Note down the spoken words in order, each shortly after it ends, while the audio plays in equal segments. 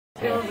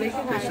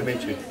Nice to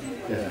meet you.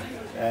 Yeah.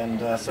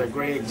 And so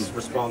Greg's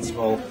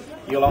responsible.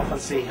 You'll often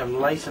see him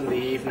late in the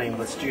evening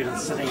with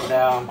students sitting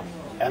down,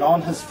 and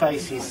on his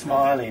face he's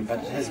smiling, but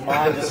his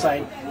mind is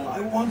saying,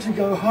 I want to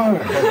go home.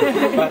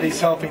 But he's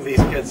helping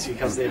these kids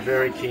because they're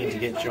very keen to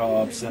get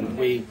jobs, and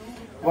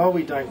while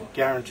we don't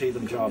guarantee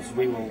them jobs,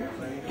 we will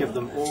give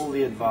them all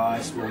the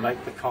advice, we'll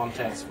make the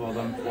contacts for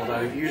them,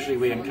 although usually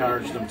we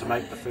encourage them to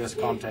make the first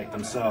contact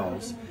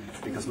themselves,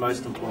 because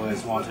most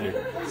employers want to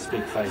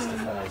speak face to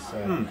face.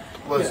 So,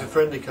 Well, it's a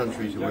friendly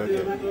country to work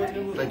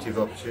in. Plenty of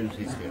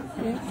opportunities here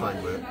to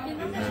find work,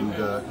 and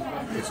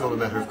it's all a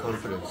matter of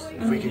confidence.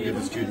 If we can give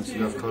the students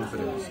enough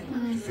confidence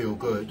to feel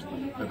good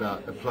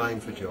about applying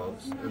for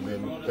jobs, and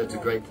then that's a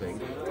great thing.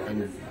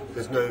 And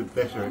there's no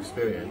better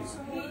experience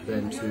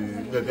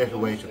no better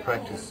way to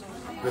practice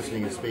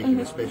listening and speaking,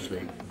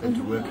 especially, than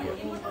to work here.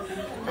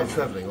 And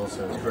travelling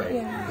also is great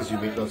because you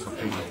meet lots of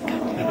people.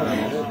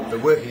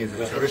 But working is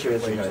a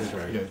terrific way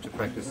to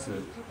practice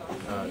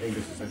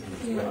English as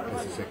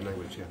a second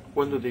language. Yeah.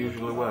 When do they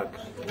usually work?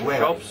 Where?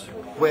 Jobs?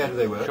 Where do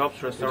they work?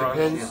 Jobs, restaurants?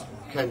 It depends.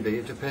 Can be.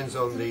 It depends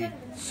on the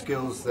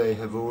skills they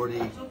have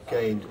already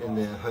gained in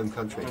their home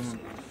countries.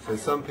 So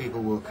some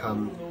people will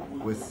come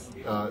with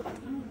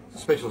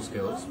special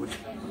skills which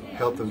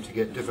help them to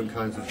get different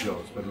kinds of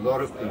jobs, but a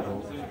lot of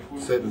people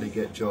certainly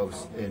get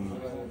jobs in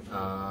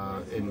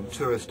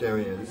tourist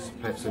areas,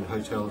 perhaps in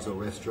hotels or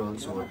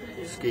restaurants or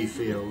ski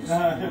fields,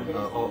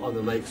 on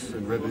the lakes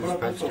and rivers,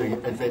 perhaps doing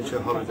adventure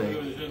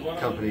holiday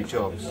company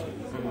jobs.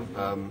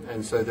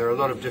 And so there are a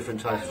lot of different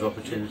types of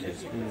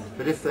opportunities.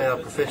 But if they are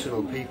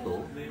professional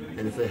people,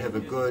 and if they have a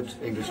good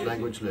English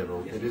language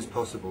level, it is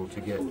possible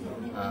to get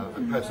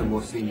perhaps a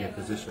more senior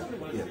position.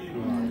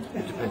 Yeah,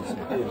 it depends.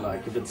 Yeah.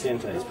 like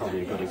Vicente is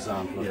probably a good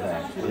example of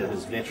that, with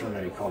his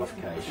veterinary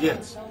qualifications.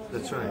 Yes,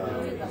 that's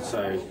right.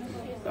 So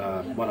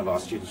one of our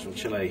students from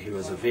Chile, who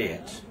is a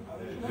vet,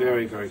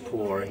 very, very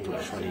poor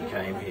English when he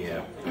came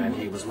here, and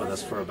he was with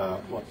us for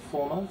about,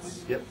 4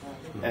 months? Yep.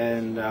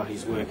 And now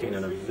he's working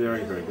in a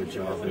very, very good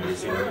job in New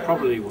Zealand.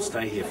 Probably will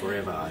stay here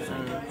forever, I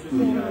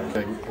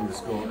think. In the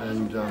school,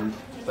 and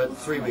but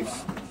 3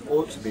 weeks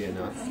ought to be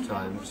enough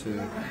time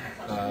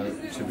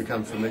to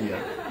become familiar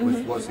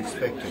with what's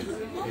expected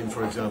in,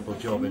 for example,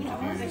 job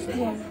interviews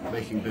and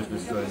making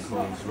business phone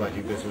calls,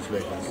 writing business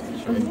letters,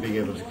 and being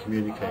able to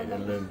communicate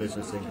and learn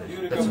business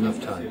English. That's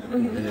enough time,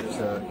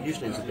 and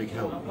usually it's a big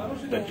help.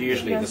 But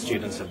usually the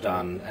students have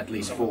done at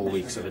least 4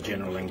 weeks of a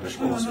general English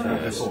course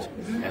first,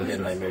 and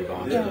then they move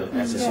on to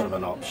as a sort of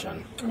an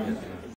option.